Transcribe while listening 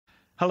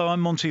Hello,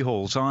 I'm Monty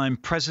Halls. I'm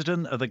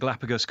president of the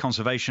Galapagos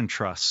Conservation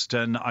Trust,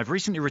 and I've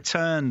recently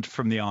returned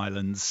from the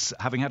islands,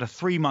 having had a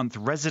 3-month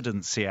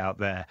residency out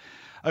there,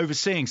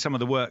 overseeing some of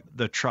the work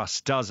the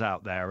trust does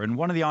out there. And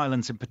one of the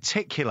islands in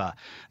particular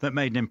that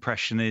made an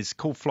impression is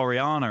called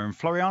Floreana. And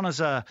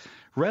Floreana's a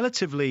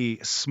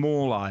relatively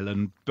small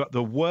island, but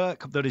the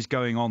work that is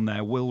going on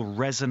there will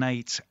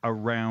resonate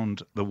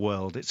around the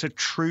world. It's a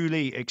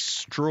truly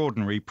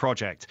extraordinary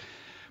project.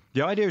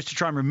 The idea is to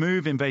try and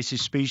remove invasive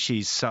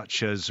species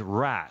such as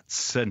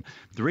rats. And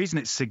the reason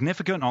it's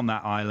significant on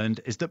that island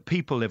is that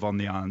people live on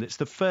the island. It's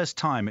the first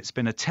time it's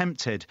been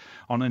attempted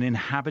on an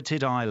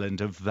inhabited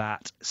island of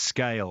that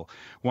scale.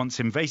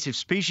 Once invasive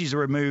species are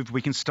removed,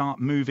 we can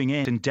start moving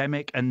in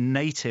endemic and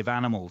native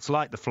animals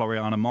like the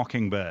Floreana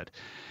mockingbird.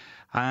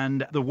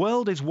 And the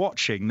world is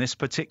watching this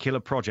particular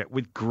project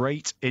with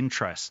great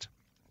interest.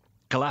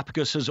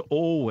 Galapagos has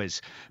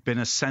always been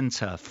a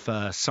centre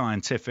for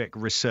scientific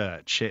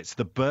research. It's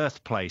the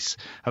birthplace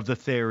of the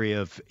theory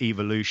of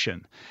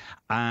evolution.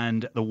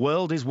 And the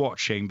world is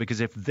watching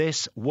because if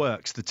this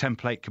works, the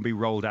template can be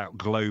rolled out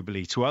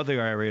globally to other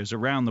areas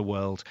around the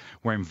world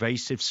where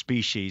invasive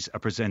species are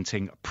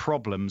presenting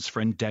problems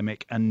for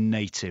endemic and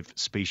native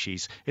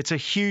species. It's a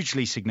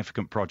hugely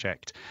significant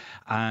project,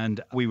 and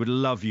we would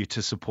love you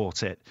to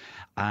support it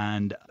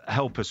and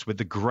help us with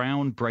the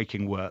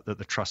groundbreaking work that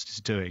the Trust is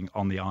doing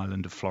on the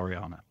island of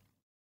Floreana.